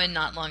heroin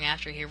not long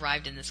after he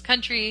arrived in this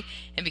country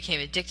and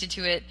became addicted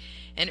to it.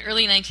 In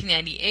early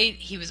 1998,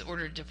 he was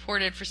ordered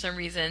deported for some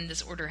reason.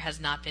 This order has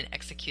not been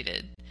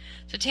executed.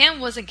 So Tam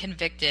wasn't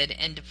convicted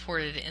and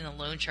deported in the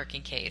loan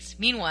sharking case.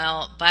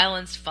 Meanwhile,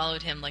 violence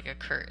followed him like a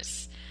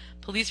curse.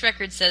 Police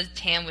records said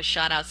Tam was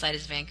shot outside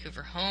his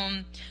Vancouver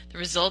home, the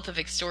result of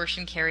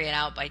extortion carried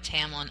out by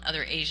Tam on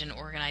other Asian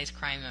organized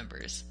crime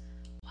members.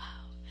 Wow.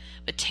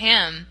 But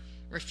Tam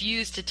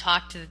refused to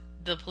talk to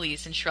the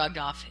police and shrugged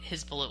off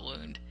his bullet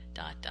wound. ...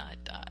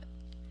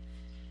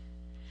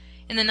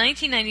 In the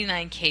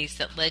 1999 case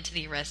that led to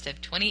the arrest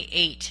of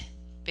 28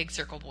 Big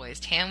Circle boys,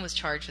 Tam was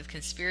charged with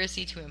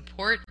conspiracy to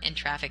import and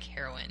traffic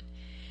heroin.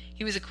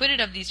 He was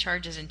acquitted of these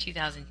charges in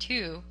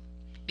 2002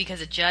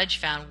 because a judge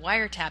found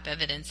wiretap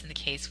evidence in the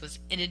case was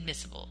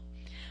inadmissible.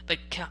 But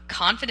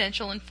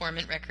confidential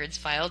informant records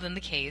filed in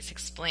the case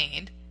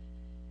explained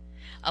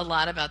a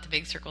lot about the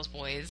Big Circles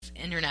boys'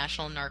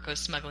 international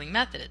narco-smuggling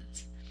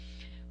methods.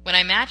 When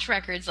I matched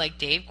records like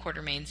Dave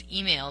Quartermain's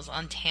emails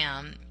on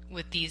Tam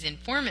with these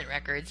informant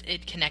records,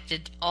 it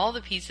connected all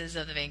the pieces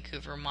of the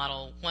Vancouver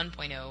Model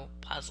 1.0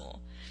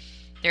 puzzle.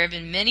 There have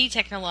been many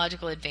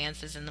technological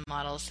advances in the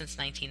model since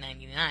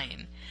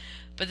 1999,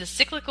 but the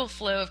cyclical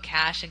flow of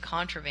cash and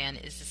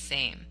contraband is the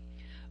same.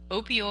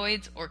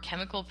 Opioids or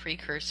chemical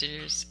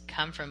precursors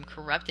come from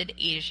corrupted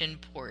Asian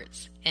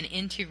ports and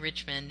into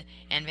Richmond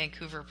and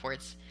Vancouver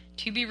ports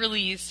to be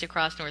released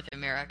across North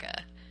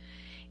America.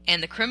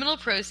 And the criminal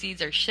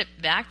proceeds are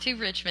shipped back to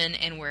Richmond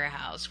and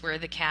warehouse, where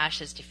the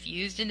cash is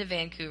diffused into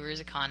Vancouver's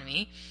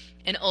economy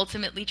and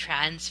ultimately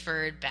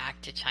transferred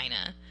back to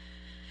China.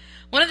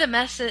 One of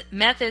the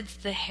methods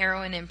the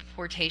heroin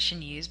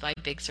importation used by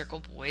Big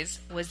Circle boys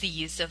was the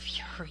use of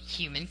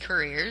human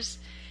couriers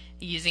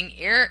using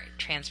air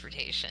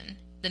transportation.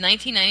 The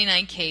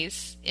 1999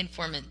 case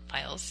informant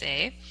files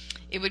say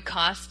it would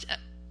cost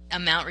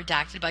amount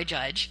redacted by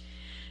judge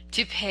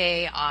to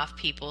pay off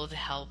people to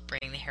help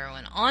bring the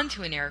heroin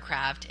onto an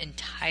aircraft in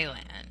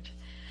Thailand.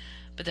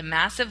 But the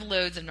massive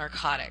loads of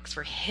narcotics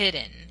were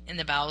hidden in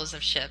the bowels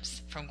of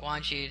ships from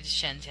Guangzhou to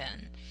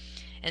Shenzhen,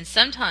 and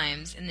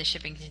sometimes in the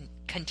shipping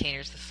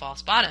containers with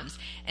false bottoms,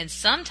 and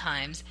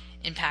sometimes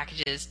in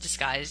packages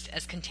disguised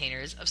as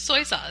containers of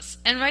soy sauce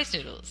and rice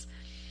noodles.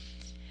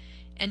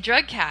 And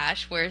drug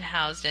cash, where it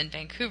housed in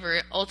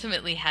Vancouver,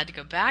 ultimately had to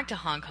go back to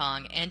Hong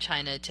Kong and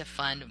China to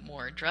fund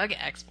more drug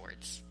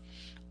exports.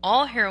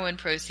 All heroin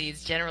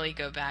proceeds generally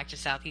go back to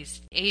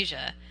Southeast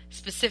Asia,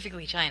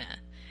 specifically China.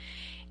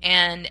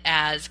 And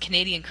as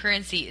Canadian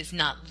currency is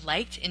not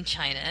liked in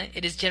China,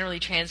 it is generally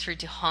transferred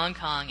to Hong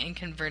Kong and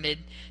converted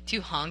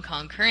to Hong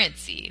Kong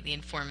currency, the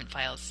informant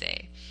files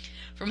say.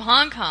 From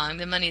Hong Kong,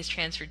 the money is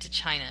transferred to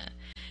China.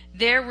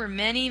 There were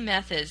many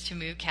methods to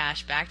move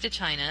cash back to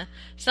China,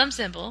 some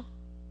simple,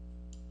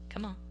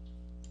 come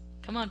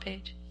on,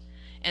 Paige,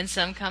 and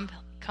some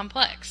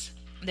complex.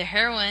 The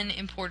heroin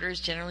importers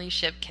generally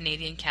ship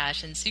Canadian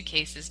cash in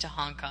suitcases to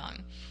Hong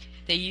Kong.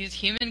 They use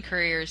human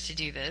couriers to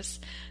do this,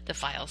 the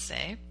files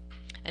say.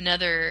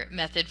 Another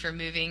method for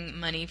moving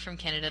money from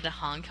Canada to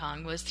Hong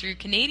Kong was through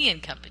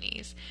Canadian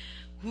companies,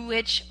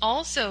 which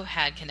also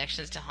had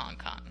connections to Hong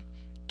Kong.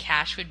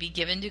 Cash would be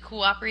given to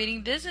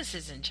cooperating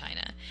businesses in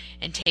China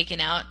and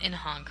taken out in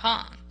Hong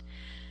Kong.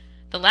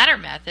 The latter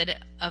method,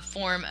 a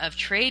form of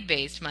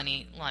trade-based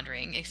money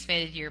laundering,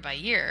 expanded year by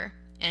year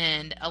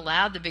and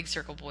allowed the Big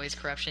Circle boys'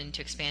 corruption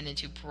to expand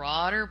into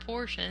broader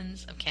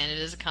portions of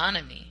Canada's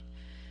economy.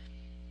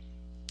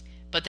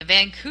 But the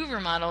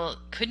Vancouver model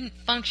couldn't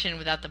function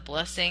without the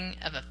blessing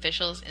of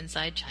officials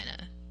inside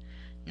China.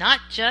 Not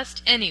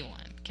just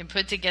anyone can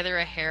put together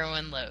a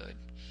heroin load.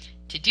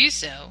 To do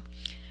so,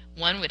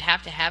 one would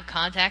have to have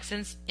contacts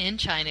in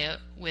China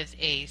with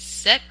a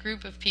set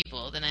group of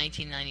people, the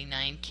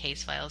 1999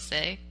 case files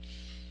say.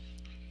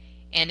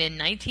 And in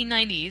the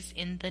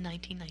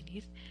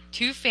 1990s,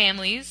 two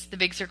families, the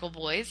Big Circle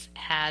boys,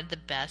 had the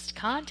best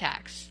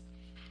contacts.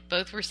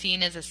 Both were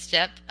seen as a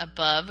step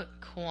above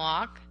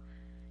Kwok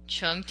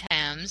Chung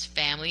Tam's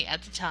family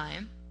at the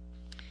time.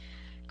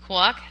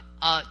 Kwok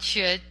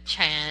Che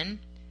Chan,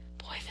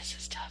 boy, this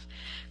is tough.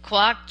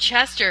 Kwok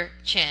Chester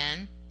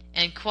Chan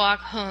and Kwok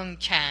Hung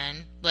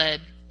Chan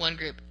led one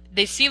group.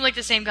 They seem like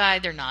the same guy,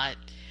 they're not.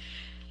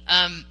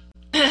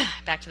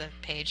 Back to the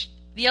page.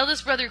 The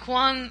eldest brother,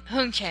 Kwok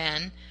Hung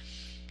Chan,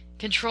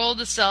 controlled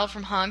the cell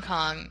from Hong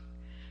Kong,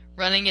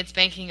 running its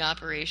banking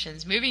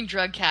operations, moving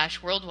drug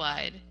cash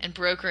worldwide, and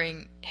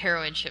brokering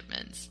heroin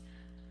shipments.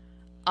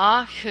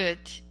 Ah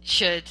Hut,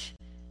 Chut,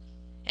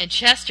 and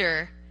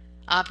Chester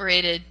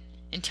operated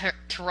in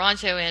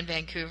Toronto and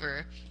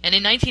Vancouver. And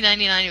in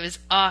 1999, it was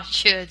Ah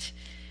Chut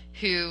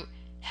who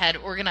had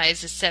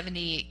organized a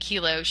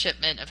 70-kilo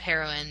shipment of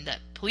heroin that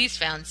police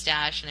found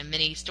stashed in a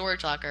mini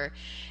storage locker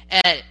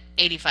at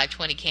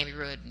 8520 Cambie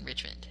Road in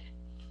Richmond.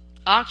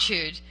 Ah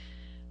Chut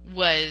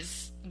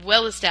was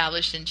well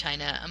established in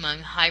China among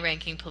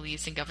high-ranking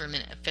police and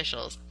government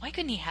officials. Why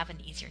couldn't he have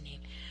an easier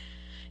name?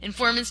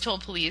 Informants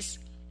told police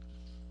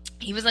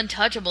he was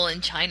untouchable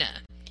in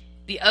China.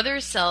 The other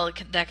cell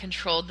that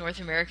controlled North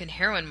American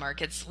heroin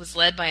markets was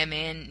led by a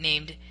man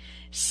named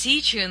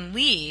Si-Chun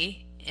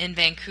Lee in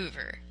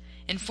Vancouver.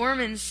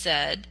 Informants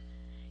said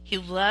he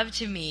loved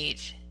to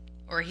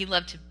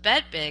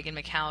bet big in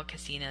Macau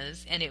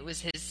casinos, and it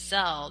was his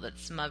cell that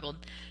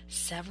smuggled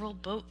several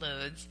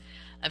boatloads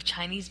of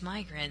Chinese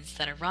migrants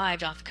that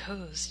arrived off the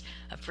coast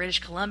of British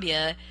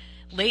Columbia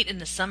late in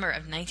the summer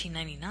of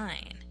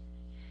 1999.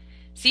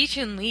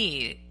 Si-Chun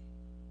Lee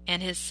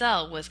and his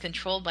cell was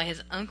controlled by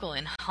his uncle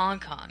in Hong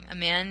Kong, a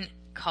man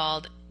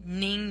called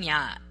Ning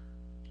Yat.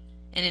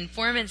 An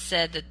informant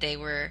said that they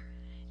were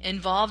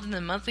involved in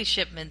the monthly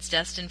shipments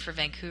destined for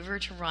Vancouver,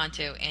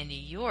 Toronto, and New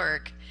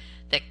York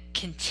that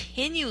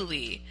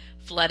continually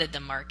flooded the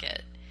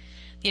market.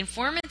 The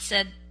informant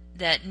said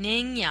that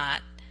Ning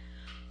Yat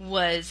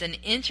was an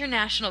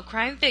international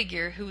crime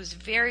figure who was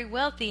very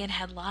wealthy and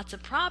had lots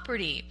of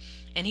property,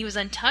 and he was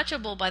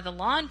untouchable by the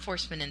law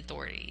enforcement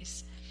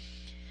authorities.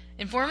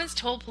 Informants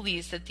told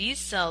police that these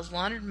cells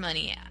laundered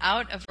money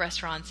out of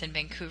restaurants in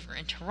Vancouver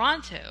and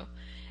Toronto,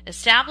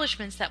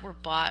 establishments that were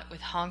bought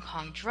with Hong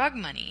Kong drug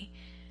money.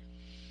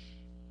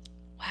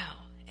 Wow.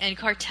 And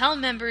cartel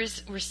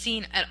members were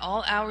seen at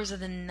all hours of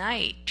the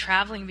night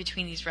traveling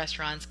between these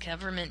restaurants,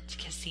 government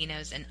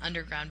casinos, and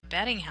underground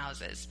betting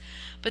houses.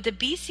 But the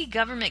BC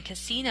government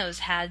casinos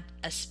had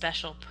a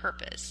special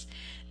purpose.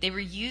 They were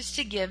used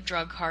to give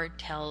drug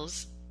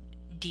cartels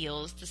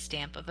deals the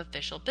stamp of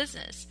official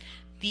business.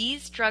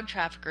 These drug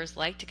traffickers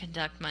liked to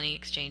conduct money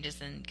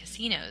exchanges in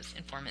casinos,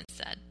 informants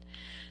said.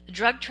 The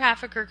drug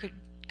trafficker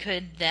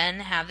could then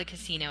have the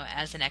casino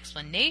as an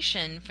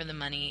explanation for the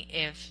money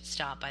if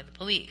stopped by the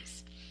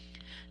police.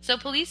 So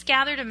police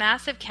gathered a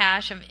massive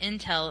cache of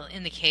intel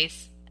in the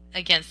case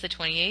against the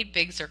 28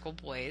 Big Circle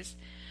boys,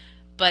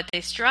 but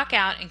they struck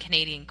out in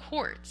Canadian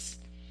courts.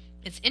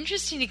 It's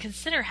interesting to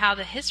consider how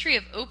the history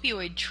of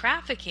opioid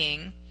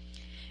trafficking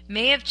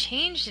may have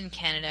changed in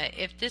Canada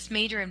if this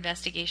major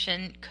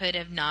investigation could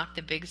have knocked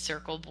the Big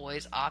Circle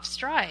boys off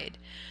stride.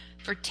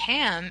 For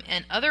Tam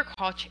and other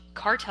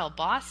cartel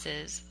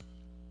bosses,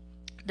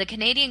 the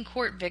Canadian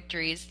court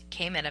victories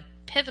came at a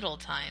pivotal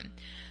time.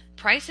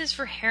 Prices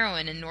for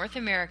heroin in North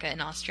America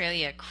and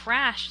Australia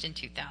crashed in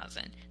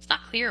 2000. It's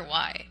not clear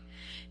why.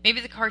 Maybe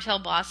the cartel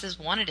bosses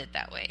wanted it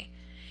that way.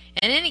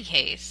 In any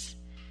case,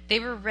 they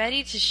were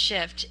ready to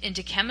shift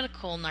into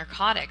chemical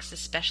narcotics,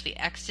 especially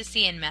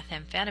ecstasy and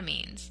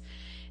methamphetamines.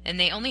 And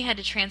they only had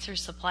to transfer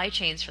supply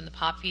chains from the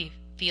poppy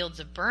fields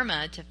of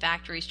Burma to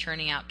factories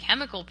churning out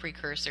chemical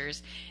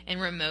precursors in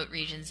remote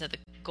regions of the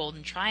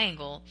Golden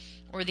Triangle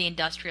or the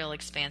industrial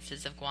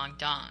expanses of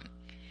Guangdong.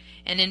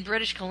 And in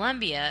British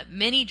Columbia,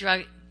 many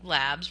drug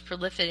labs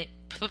proliferated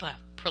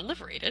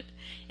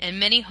in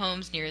many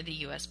homes near the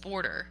U.S.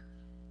 border.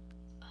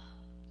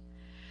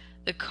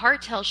 The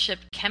cartel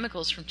shipped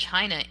chemicals from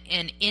China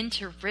and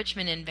into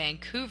Richmond and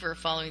Vancouver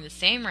following the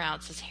same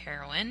routes as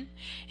heroin,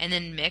 and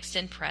then mixed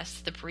and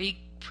pressed the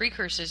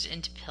precursors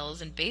into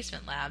pills in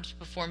basement labs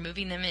before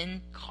moving them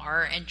in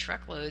car and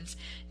truckloads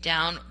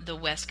down the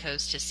west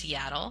coast to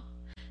Seattle,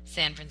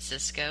 San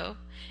Francisco,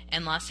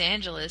 and Los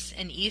Angeles,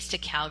 and east to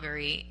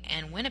Calgary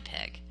and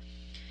Winnipeg.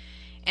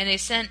 And they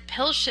sent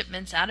pill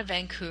shipments out of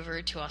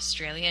Vancouver to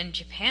Australia and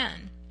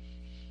Japan.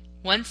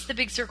 Once the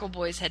Big Circle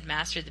boys had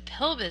mastered the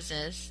pill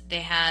business,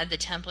 they had the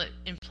template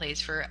in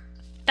place for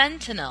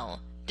fentanyl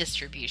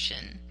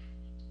distribution.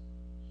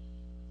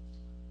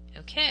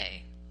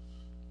 Okay.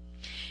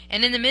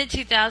 And in the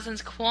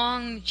mid-2000s,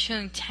 Kwong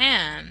Chung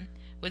Tam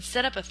would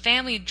set up a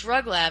family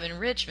drug lab in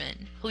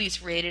Richmond.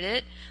 Police raided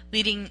it,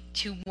 leading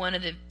to one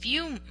of the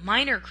few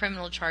minor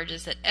criminal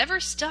charges that ever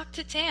stuck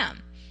to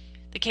Tam.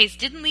 The case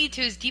didn't lead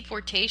to his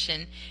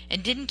deportation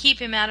and didn't keep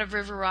him out of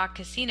River Rock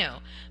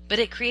Casino, but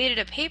it created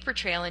a paper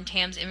trail in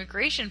Tam's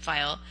immigration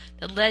file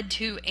that led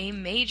to a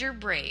major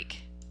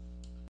break.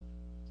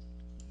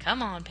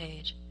 Come on,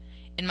 Paige.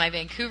 In my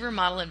Vancouver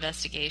model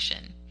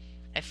investigation,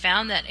 I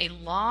found that a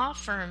law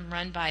firm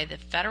run by the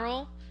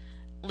federal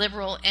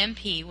Liberal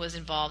MP was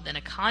involved in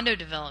a condo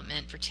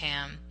development for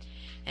Tam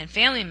and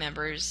family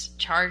members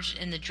charged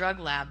in the drug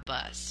lab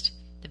bust.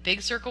 The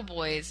Big Circle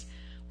boys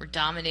were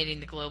dominating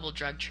the global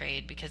drug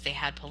trade because they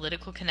had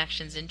political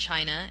connections in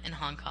China and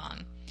Hong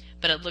Kong,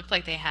 but it looked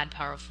like they had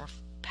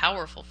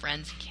powerful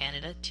friends in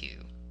Canada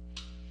too.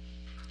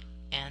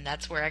 And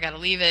that's where I gotta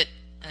leave it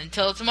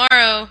until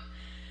tomorrow,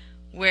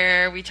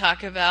 where we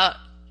talk about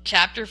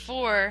Chapter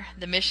 4,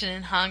 the mission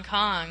in Hong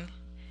Kong.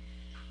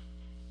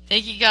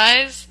 Thank you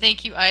guys.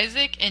 Thank you,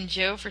 Isaac and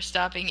Joe, for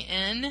stopping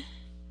in.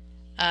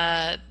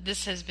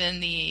 This has been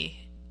the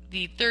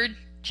third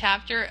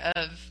chapter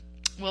of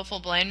Willful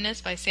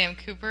Blindness by Sam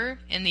Cooper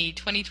in the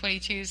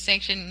 2022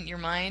 Unsanction Your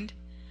Mind,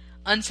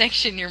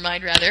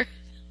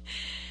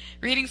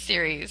 reading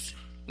series.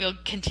 We'll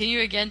continue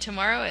again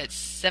tomorrow at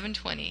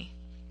 7:20.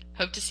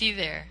 Hope to see you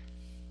there.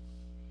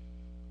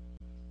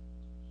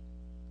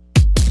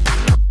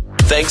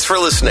 Thanks for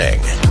listening.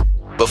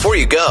 Before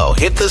you go,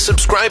 hit the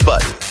subscribe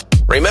button.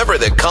 Remember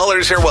that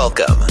callers are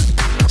welcome.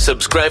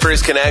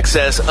 Subscribers can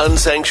access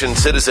unsanctioned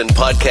citizen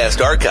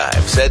podcast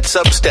archives at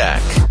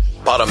Substack,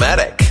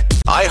 Podomatic,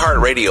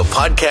 iHeartRadio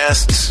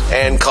podcasts,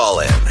 and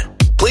Call-In.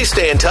 Please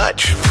stay in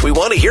touch. We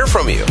want to hear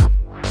from you.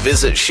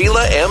 Visit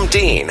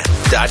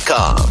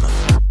SheilaMDean.com.